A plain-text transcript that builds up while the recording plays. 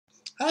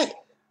Hi,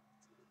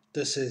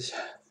 this is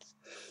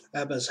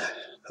ABBA's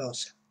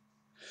house,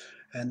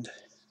 and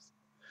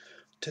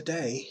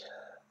today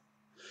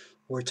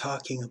we're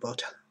talking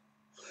about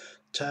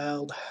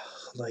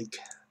childlike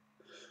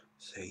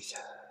faith.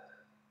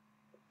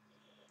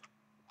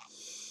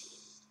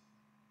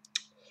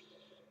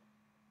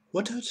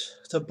 What does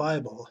the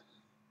Bible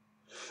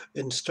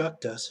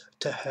instruct us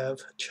to have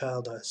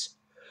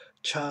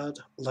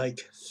childlike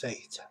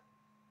faith?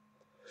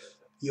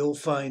 You'll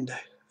find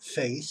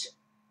faith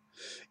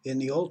in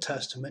the Old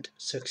Testament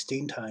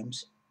 16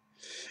 times,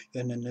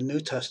 and in the New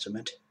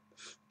Testament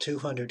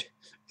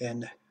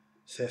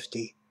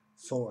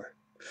 254.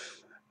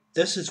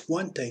 This is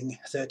one thing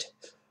that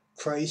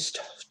Christ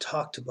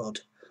talked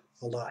about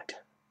a lot.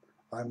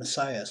 Our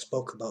Messiah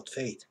spoke about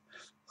faith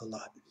a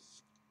lot.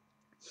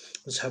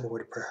 Let's have a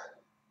word of prayer.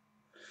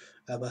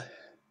 Abba,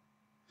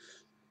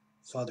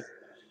 Father,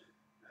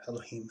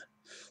 Elohim,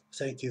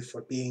 thank you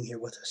for being here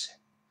with us.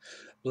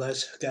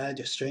 Bless,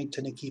 guide,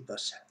 strengthen, and keep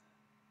us.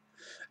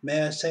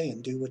 May I say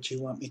and do what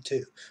you want me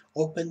to.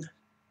 Open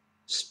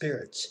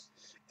spirits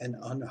and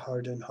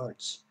unhardened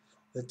hearts,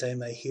 that they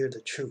may hear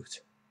the truth.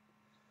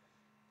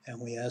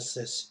 And we ask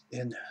this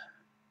in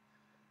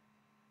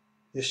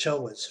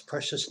Yeshua's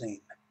precious name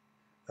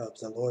of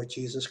the Lord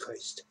Jesus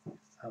Christ.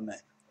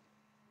 Amen.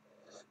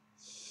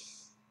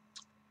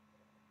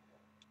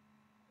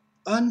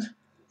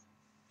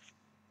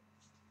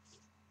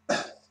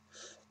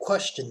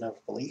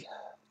 Unquestionably,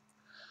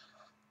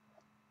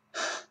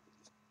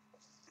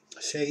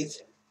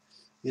 faith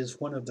is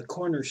one of the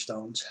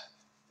cornerstones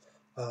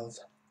of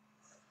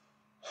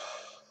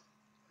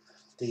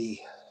the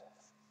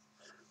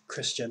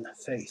Christian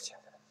faith.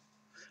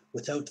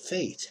 Without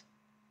faith,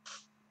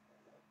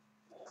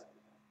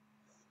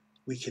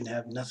 we can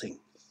have nothing.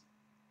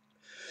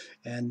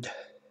 And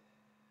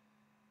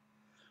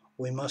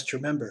we must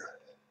remember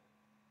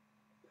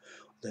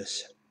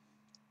this.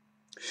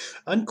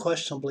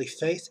 Unquestionably,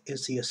 faith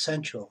is the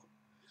essential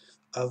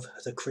of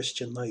the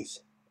Christian life.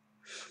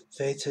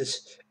 Faith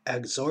is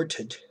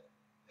exhorted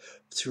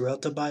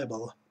throughout the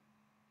Bible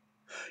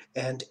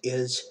and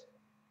is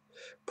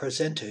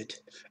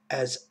presented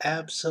as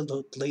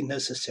absolutely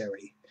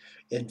necessary.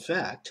 In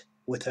fact,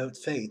 without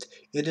faith,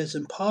 it is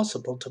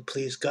impossible to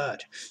please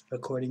God,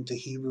 according to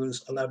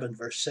Hebrews 11,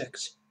 verse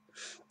 6.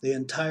 The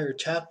entire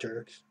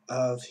chapter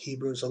of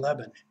Hebrews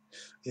 11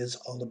 is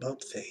all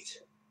about faith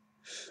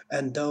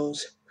and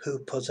those who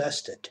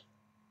possessed it.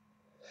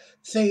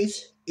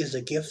 Faith is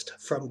a gift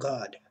from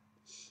God.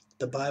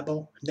 The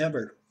Bible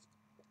never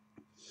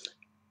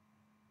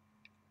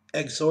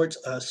exhorts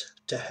us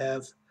to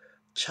have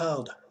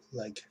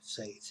childlike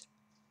faith.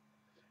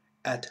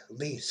 At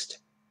least,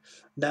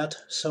 not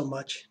so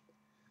much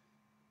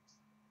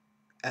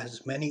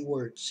as many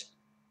words.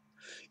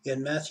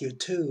 In Matthew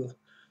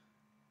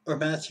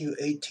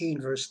 18,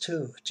 verse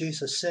 2,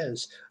 Jesus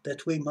says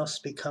that we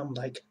must become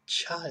like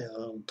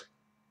child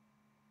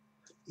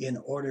in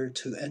order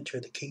to enter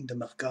the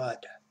kingdom of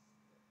God.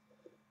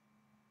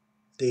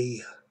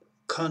 The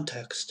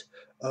context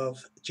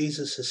of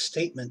Jesus'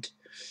 statement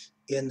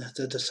in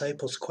the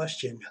disciples'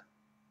 question,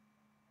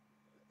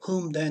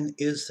 whom then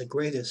is the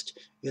greatest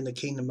in the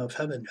kingdom of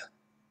heaven?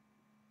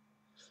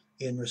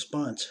 In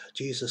response,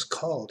 Jesus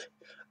called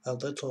a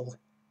little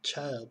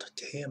child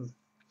to him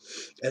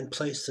and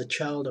placed the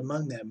child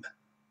among them.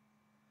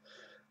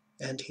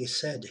 And he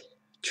said,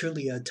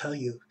 truly I tell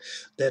you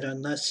that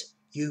unless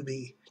you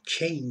be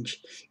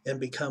changed and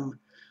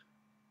become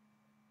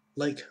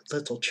like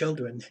little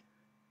children,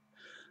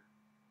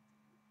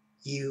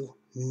 you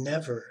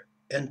never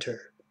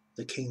enter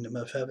the kingdom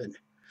of heaven.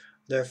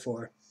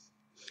 Therefore,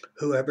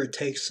 whoever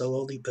takes the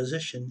lowly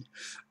position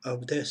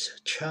of this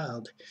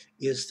child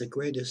is the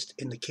greatest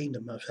in the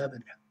kingdom of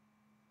heaven.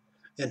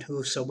 And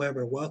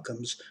whosoever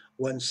welcomes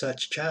one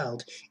such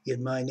child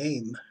in my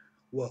name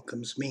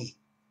welcomes me.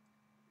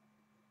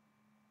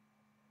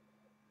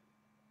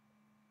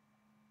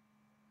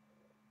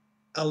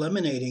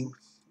 Eliminating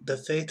the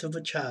faith of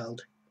a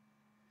child,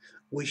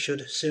 we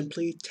should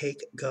simply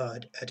take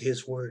God at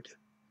his word.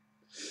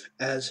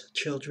 As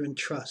children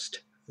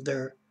trust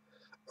their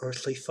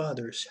earthly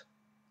fathers,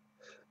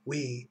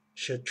 we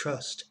should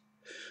trust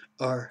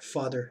our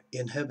Father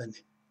in heaven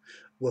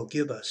will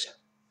give us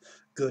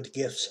good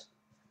gifts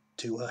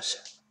to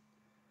us.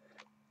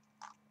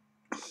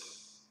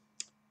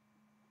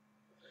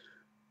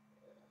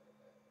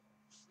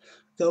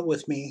 Go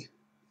with me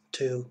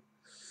to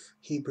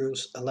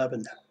Hebrews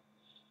 11.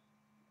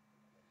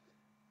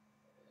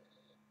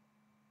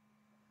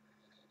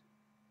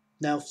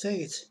 Now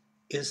faith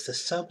is the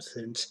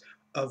substance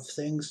of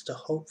things to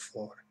hope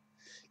for,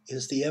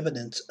 is the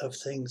evidence of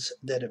things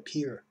that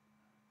appear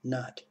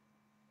not.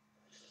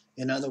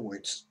 In other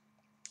words,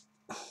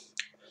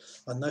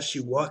 unless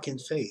you walk in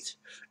faith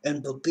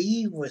and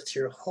believe with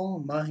your whole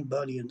mind,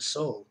 body, and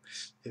soul,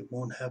 it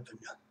won't happen.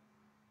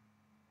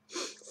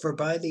 For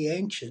by the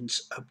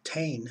ancients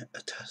obtain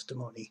a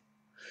testimony.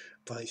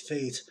 By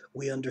faith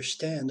we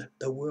understand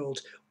the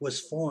world was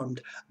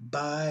formed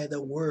by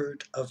the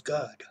word of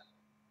God,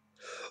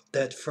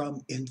 that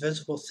from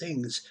invisible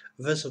things,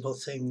 visible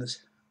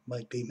things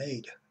might be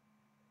made.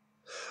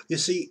 You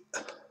see,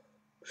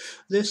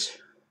 this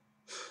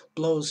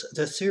blows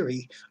the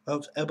theory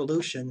of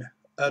evolution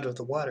out of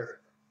the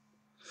water,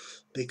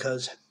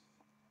 because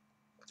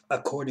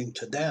according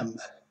to them,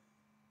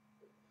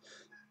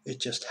 it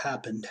just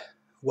happened.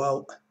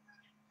 Well,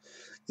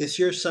 if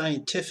you're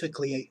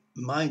scientifically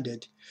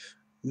minded,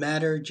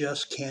 matter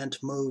just can't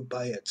move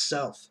by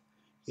itself.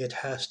 It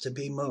has to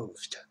be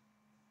moved.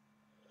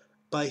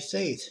 By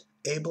faith,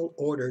 Abel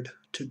ordered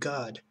to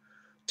God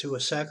to a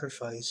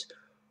sacrifice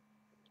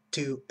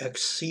to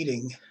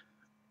exceeding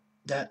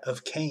that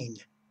of Cain,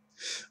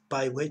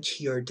 by which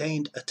he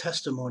ordained a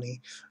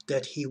testimony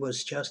that he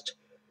was just,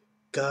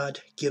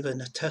 God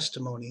given a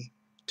testimony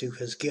to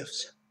his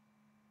gifts.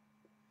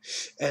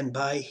 And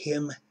by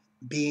him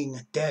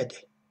being dead,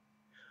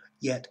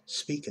 yet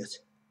speaketh.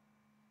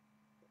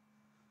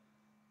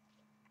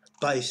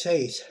 By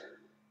faith,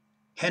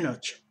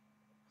 Henoch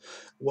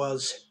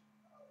was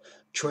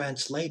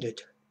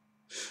translated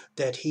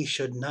that he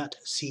should not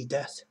see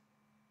death.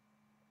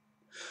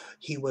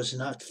 He was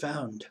not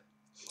found,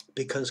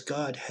 because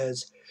God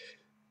has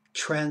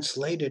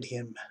translated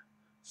him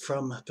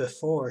from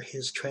before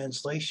his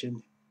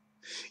translation,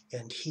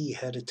 and he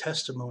had a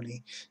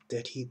testimony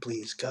that he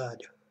pleased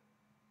God.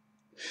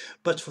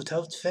 But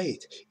without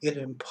faith, it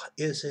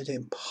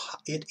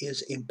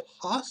is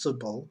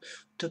impossible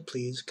to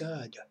please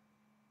God.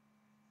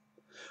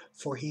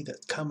 For he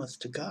that cometh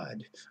to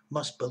God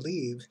must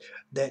believe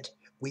that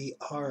we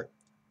are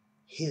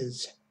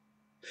his,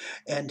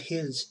 and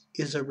his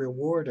is a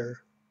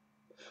rewarder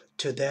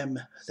to them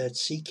that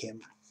seek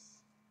him.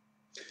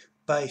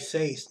 By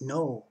faith,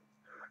 Noah,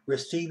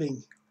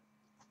 receiving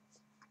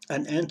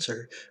an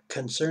answer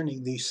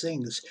concerning these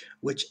things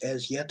which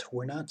as yet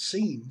were not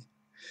seen,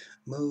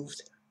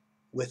 moved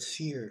with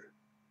fear,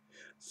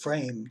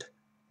 framed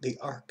the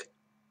ark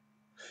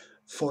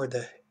for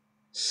the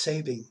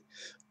saving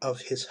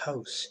of his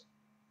house,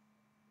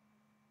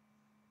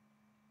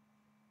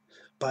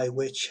 by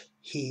which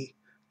he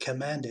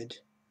commanded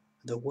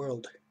the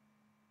world,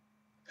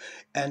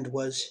 and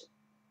was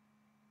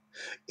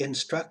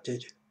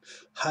instructed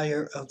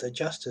higher of the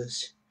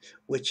justice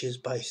which is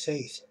by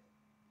faith.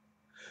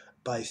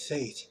 By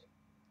faith,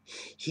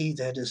 he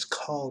that is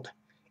called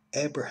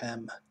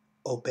Abraham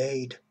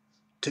obeyed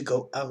to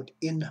go out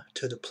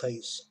into the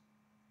place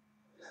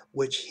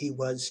which he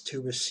was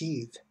to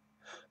receive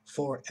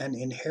for an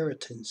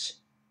inheritance,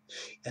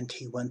 and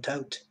he went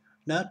out,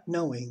 not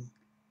knowing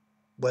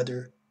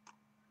whither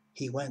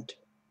he went.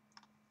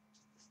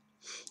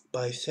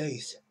 By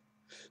faith,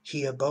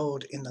 he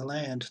abode in the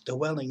land,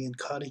 dwelling in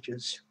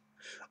cottages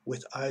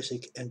with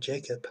Isaac and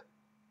Jacob,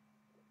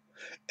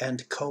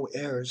 and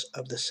co-heirs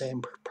of the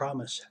same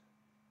promise.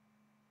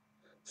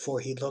 For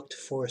he looked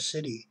for a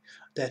city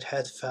that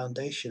hath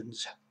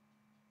foundations,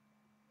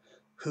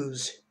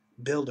 whose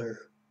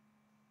builder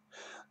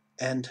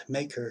and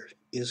maker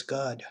is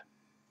God.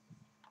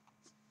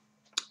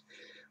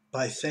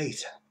 By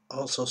faith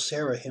also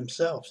Sarah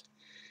himself,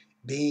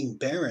 being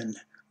barren,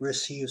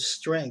 received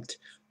strength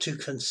to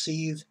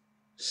conceive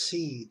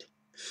seed,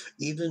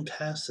 even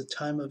past the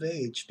time of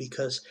age,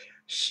 because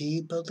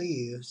she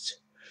believed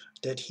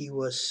that he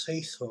was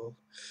faithful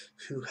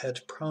who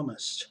had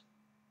promised.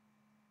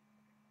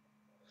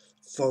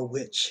 For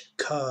which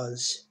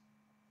cause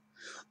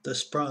the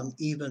sprung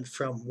even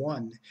from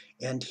one,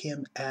 and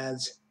him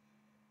as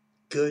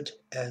good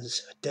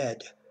as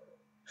dead,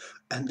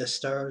 and the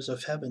stars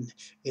of heaven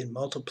in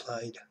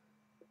multiplied,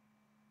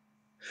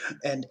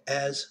 and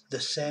as the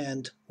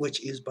sand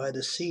which is by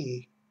the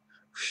sea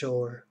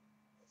shore,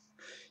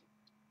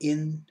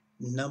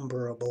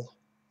 innumerable.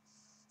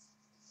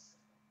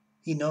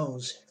 He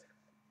knows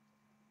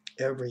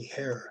every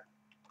hair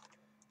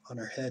on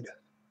her head.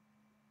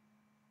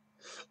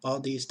 All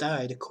these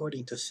died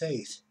according to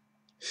faith,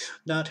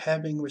 not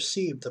having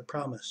received the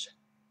promise,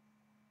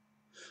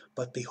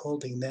 but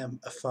beholding them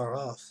afar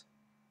off,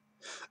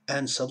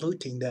 and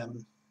saluting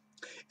them,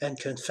 and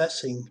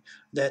confessing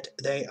that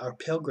they are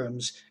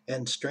pilgrims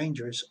and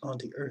strangers on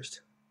the earth.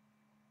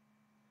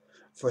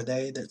 For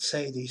they that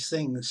say these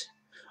things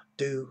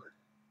do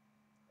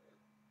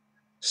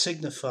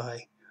signify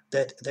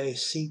that they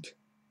seek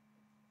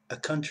a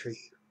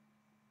country.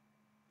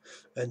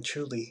 And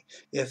truly,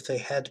 if they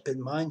had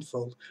been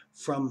mindful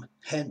from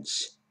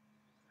hence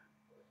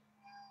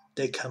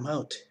they come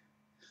out,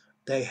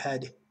 they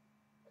had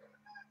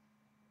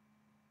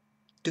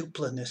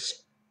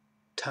duplinous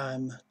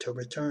time to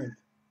return.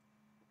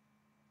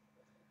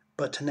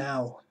 But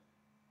now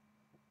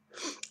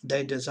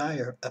they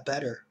desire a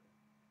better,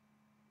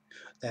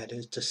 that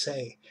is to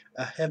say,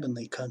 a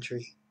heavenly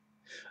country.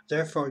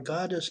 Therefore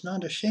God is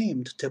not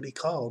ashamed to be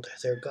called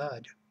their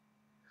God.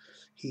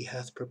 He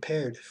hath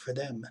prepared for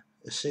them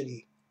a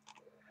city.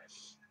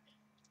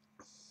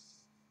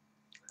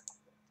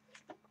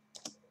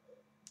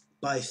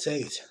 By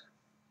faith,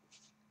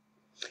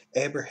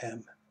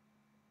 Abraham,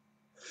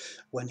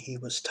 when he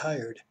was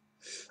tired,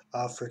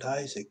 offered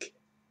Isaac,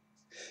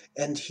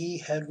 and he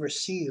had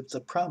received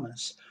the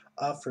promise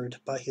offered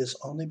by his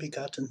only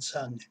begotten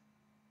Son.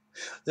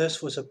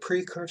 This was a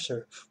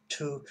precursor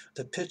to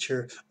the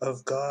picture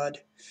of God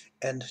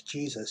and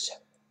Jesus,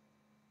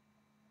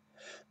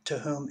 to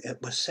whom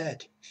it was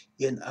said,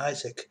 "In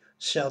Isaac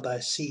shall thy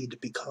seed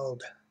be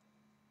called."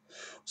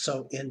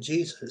 So in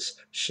Jesus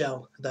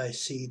shall thy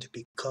seed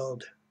be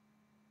called,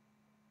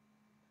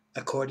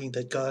 according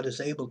that God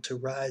is able to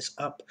rise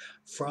up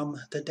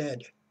from the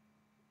dead,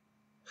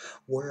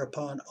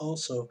 whereupon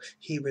also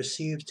he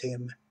received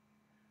him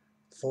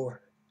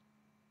for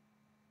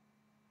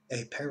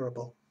a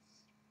parable.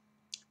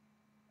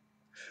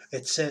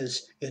 It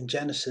says in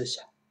Genesis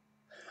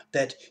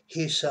that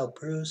he shall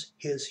bruise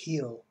his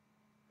heel,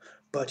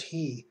 but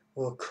he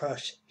will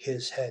crush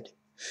his head.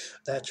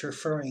 That's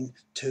referring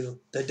to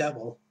the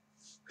devil,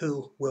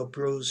 who will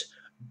bruise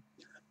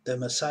the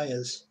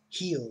Messiah's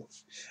heel,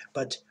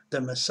 but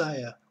the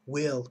Messiah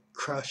will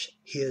crush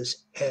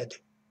his head.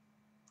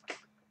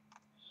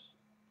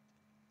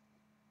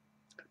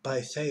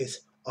 By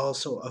faith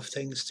also of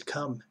things to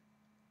come,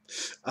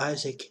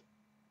 Isaac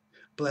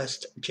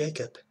blessed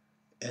Jacob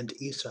and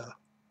Esau.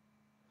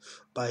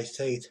 By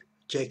faith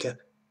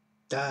Jacob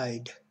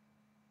died,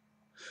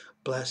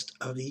 blessed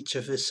of each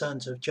of his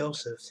sons of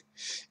Joseph,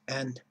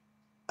 and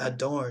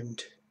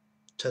adorned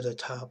to the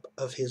top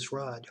of his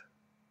rod.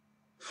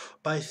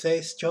 By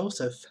faith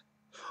Joseph,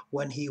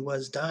 when he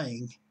was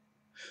dying,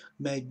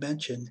 made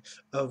mention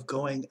of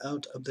going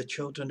out of the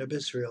children of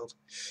Israel,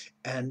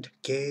 and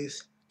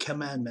gave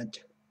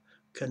commandment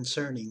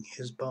concerning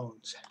his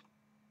bones.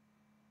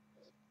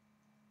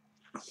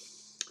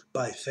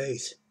 By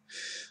faith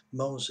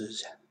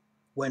Moses,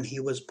 when he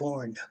was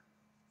born,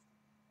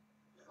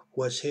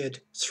 was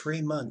hid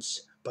 3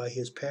 months by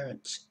his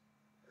parents,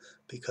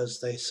 because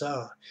they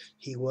saw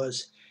he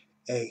was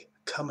a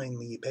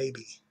comely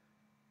baby,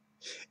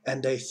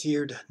 and they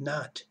feared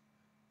not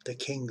the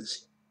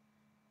king's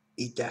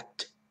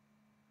edict.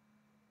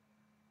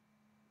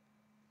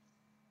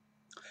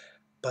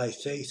 By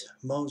faith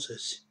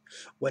Moses,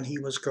 when he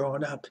was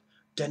grown up,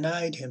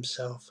 denied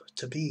himself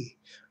to be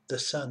the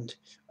son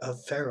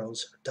of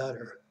Pharaoh's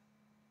daughter,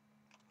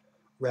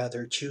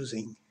 rather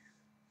choosing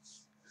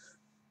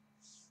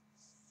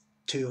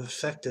to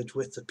affected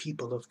with the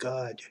people of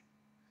God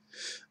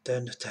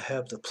than to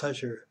have the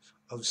pleasure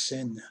of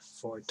sin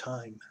for a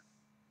time.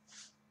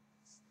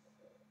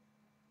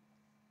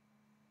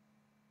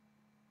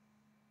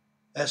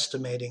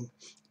 Estimating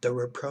the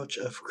reproach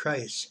of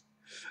Christ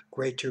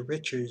greater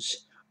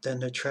riches than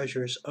the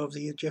treasures of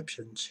the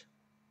Egyptians,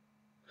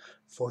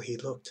 for he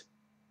looked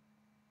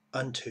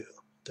unto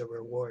the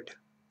reward.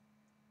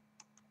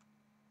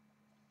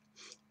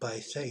 By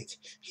faith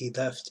he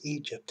left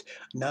Egypt,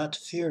 not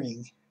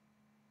fearing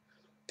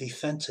the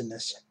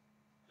fenciness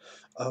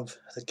of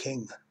the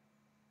king,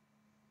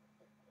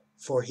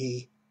 for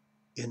he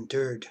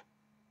endured,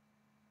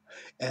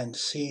 and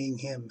seeing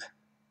him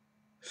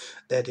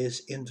that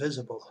is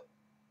invisible.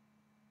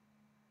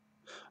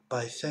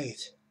 By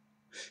faith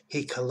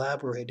he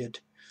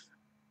collaborated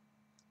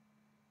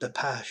the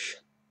pasch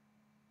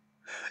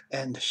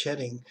and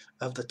shedding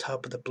of the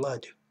top of the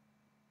blood,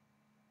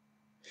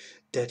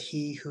 that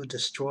he who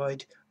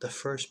destroyed the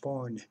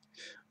firstborn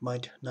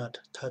might not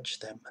touch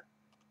them.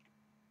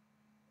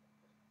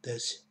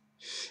 This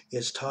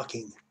is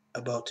talking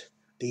about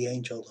the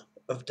angel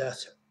of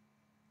death.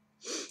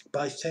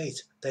 By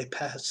faith they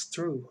passed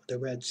through the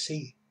Red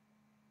Sea,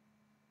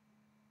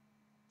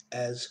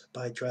 as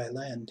by dry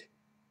land,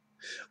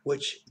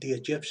 which the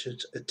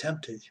Egyptians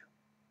attempted,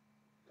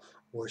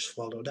 were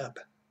swallowed up.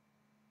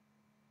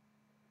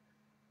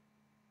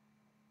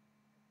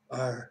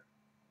 Our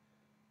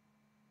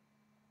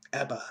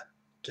ABBA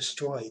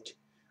destroyed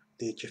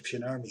the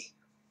Egyptian army.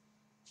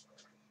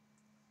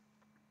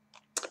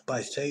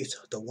 By faith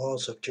the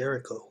walls of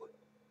Jericho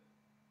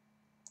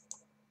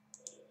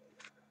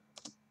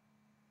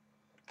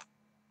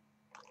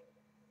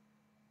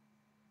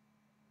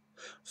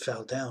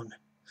fell down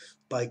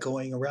by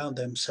going around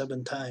them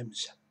 7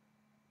 times.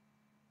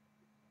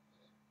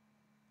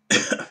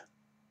 The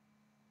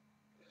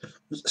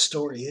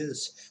story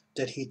is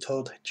that he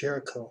told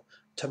Jericho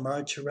to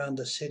march around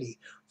the city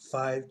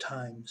 5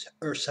 times,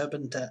 or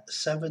 7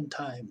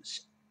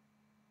 times.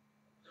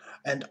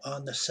 And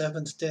on the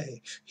 7th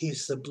day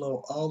he's to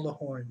blow all the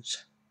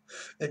horns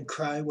and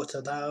cry with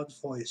a loud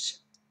voice,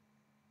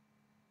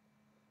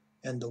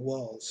 and the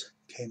walls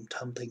came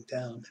tumbling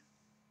down.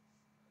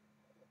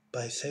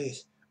 By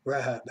faith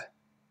Rahab,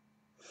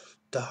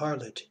 the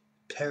harlot,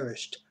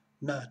 perished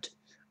not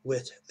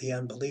with the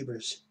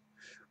unbelievers,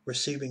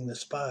 receiving the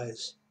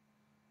spies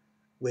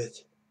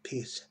with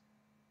peace.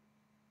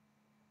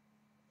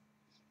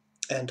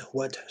 And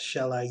what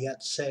shall I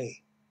yet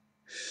say?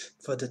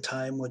 For the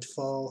time would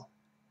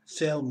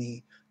fail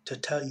me to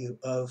tell you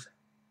of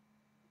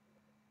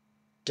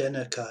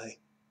Denaki,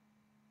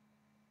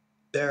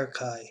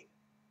 Berechi,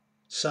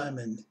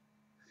 Simon,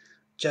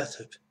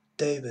 Jetheth,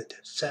 David,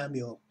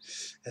 Samuel,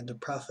 and the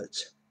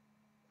prophets.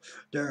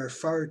 There are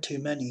far too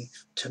many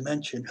to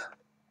mention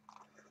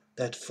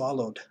that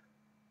followed,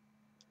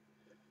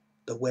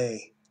 the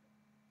way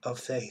of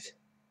faith,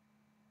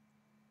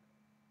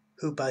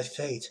 who by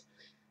faith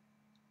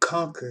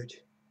conquered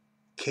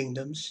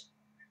kingdoms,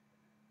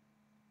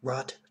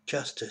 wrought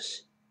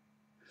justice,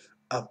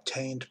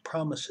 obtained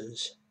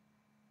promises,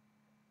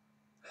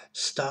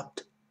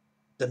 stopped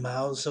the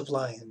mouths of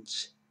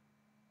lions,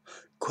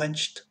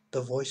 quenched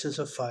the voices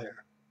of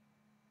fire,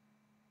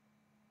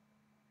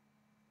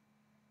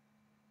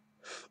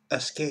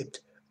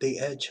 escaped the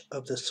edge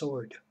of the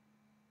sword,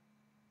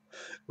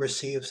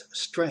 received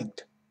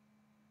strength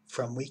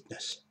from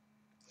weakness,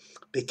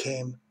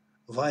 became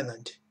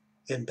violent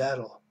in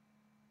battle,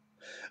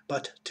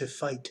 but to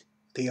fight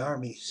the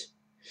armies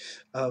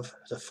of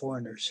the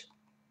foreigners.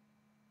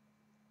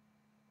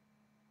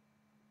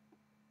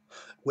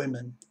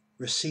 Women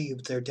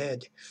received their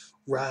dead,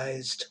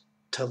 rised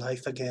to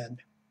life again,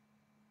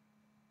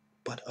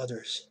 but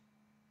others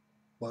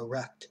were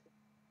wrecked.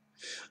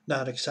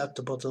 Not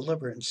acceptable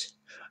deliverance,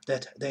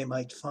 that they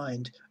might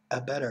find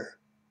a better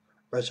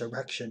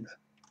resurrection.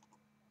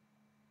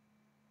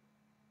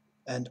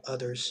 And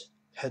others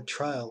had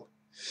trial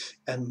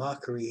and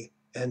mockery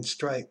and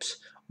stripes,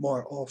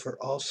 moreover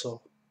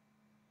also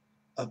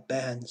of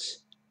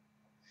bands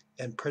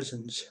and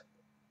prisons.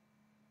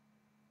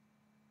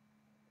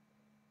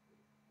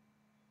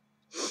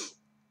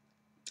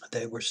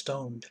 They were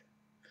stoned.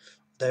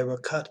 They were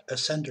cut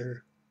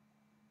asunder.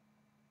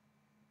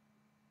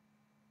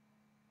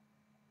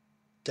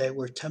 They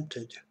were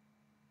tempted.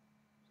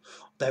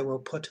 They were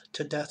put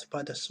to death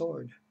by the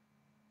sword.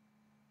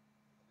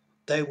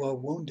 They were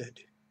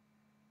wounded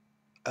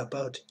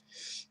about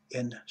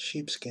in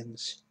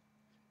sheepskins,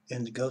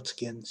 in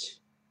goatskins,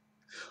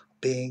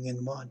 being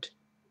in want,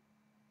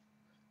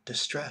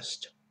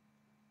 distressed,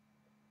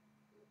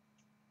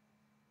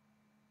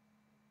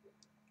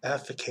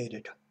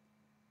 afflicted,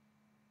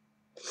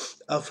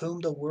 of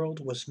whom the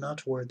world was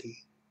not worthy,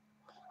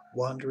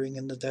 wandering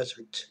in the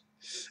desert,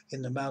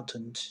 in the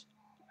mountains,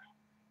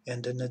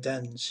 and in the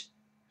dens,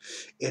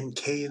 in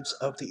caves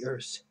of the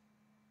earth.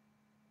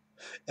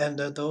 And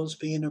that those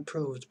being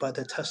approved by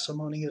the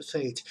testimony of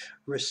faith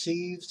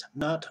received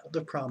not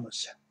the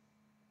promise.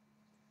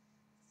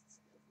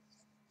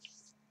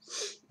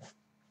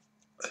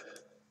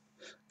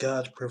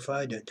 God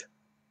provided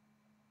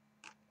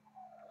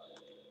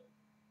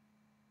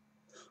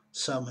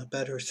some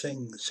better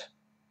things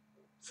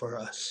for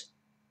us,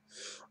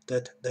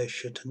 that they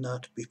should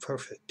not be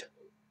perfect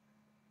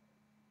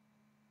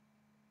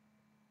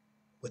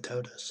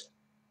without us.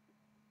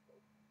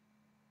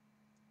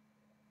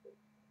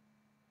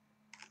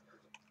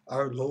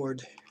 Our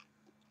Lord,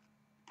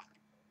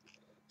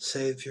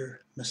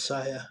 Savior,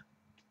 Messiah,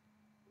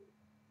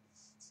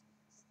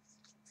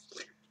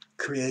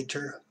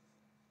 Creator,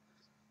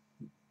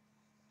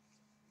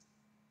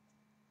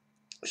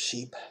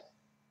 sheep,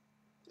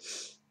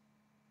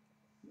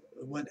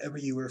 whatever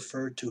you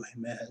refer to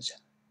him as,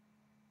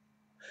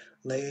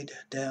 laid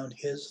down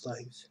his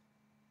life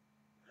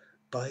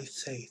by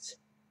faith,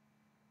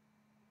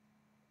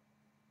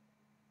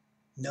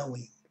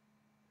 knowing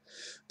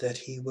that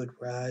he would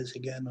rise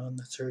again on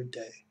the third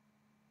day.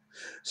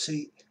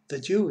 See, the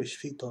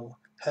Jewish people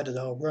had it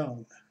all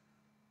wrong.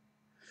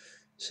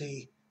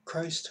 See,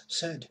 Christ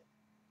said,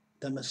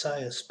 the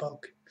Messiah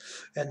spoke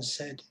and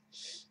said,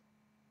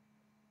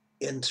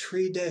 in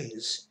 3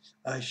 days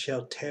I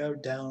shall tear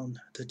down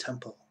the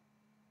temple,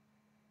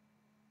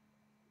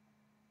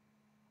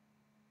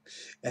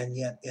 and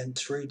yet in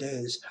 3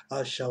 days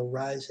I shall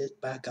rise it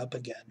back up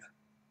again.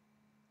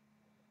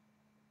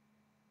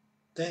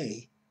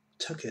 They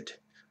took it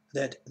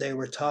that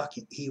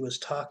he was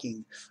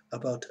talking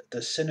about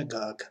the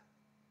synagogue.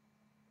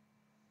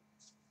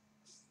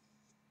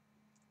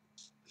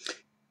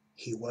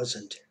 He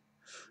wasn't.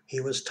 He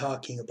was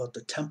talking about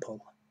the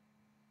temple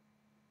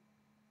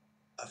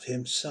of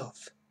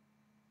himself.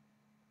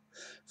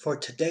 For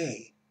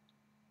today,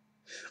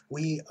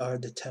 we are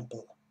the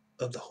temple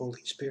of the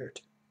Holy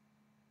Spirit.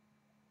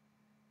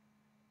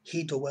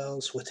 He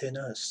dwells within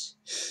us.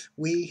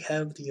 We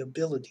have the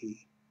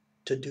ability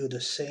to do the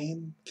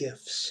same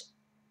gifts,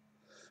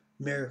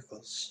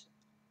 miracles,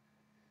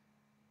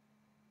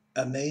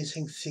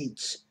 amazing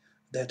feats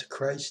that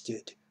Christ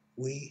did.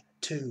 We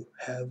too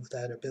have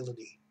that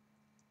ability.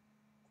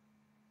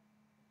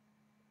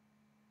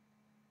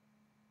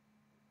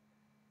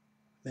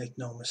 Make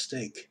no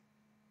mistake.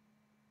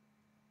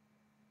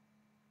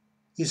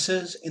 He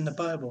says in the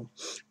Bible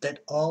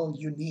that all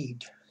you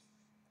need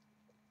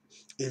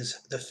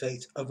is the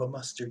faith of a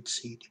mustard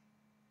seed.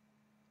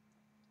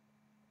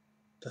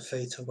 The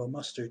faith of a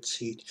mustard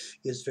seed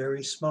is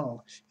very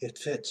small. It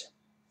fits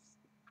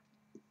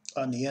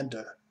on the end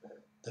of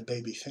the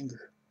baby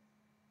finger.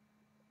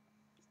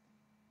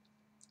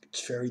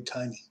 It's very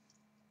tiny,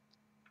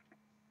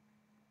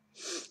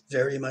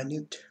 very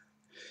minute.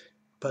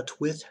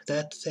 But with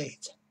that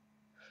faith,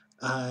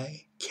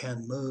 I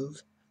can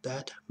move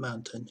that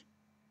mountain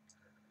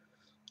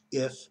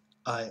if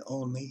I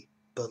only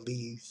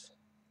believe.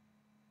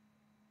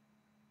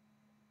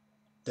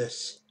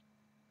 This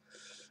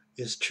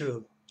is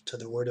true to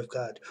the Word of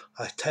God.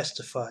 I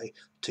testify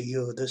to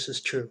you this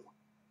is true.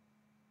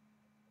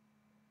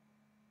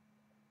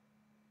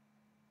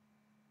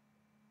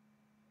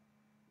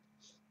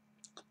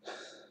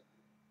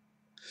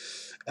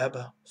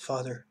 Abba,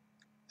 Father,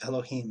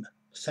 Elohim,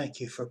 thank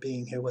you for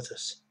being here with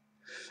us.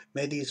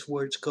 May these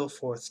words go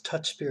forth,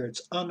 touch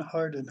spirits,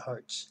 unhardened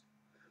hearts,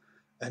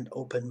 and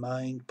open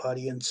mind,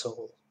 body, and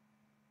soul.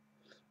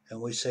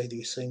 And we say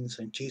these things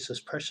in Jesus'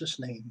 precious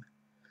name,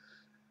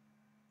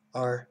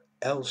 our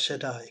El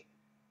Shaddai,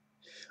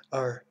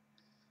 our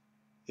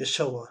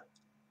Yeshua,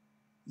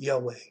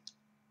 Yahweh,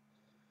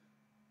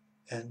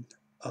 and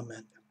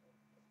Amen.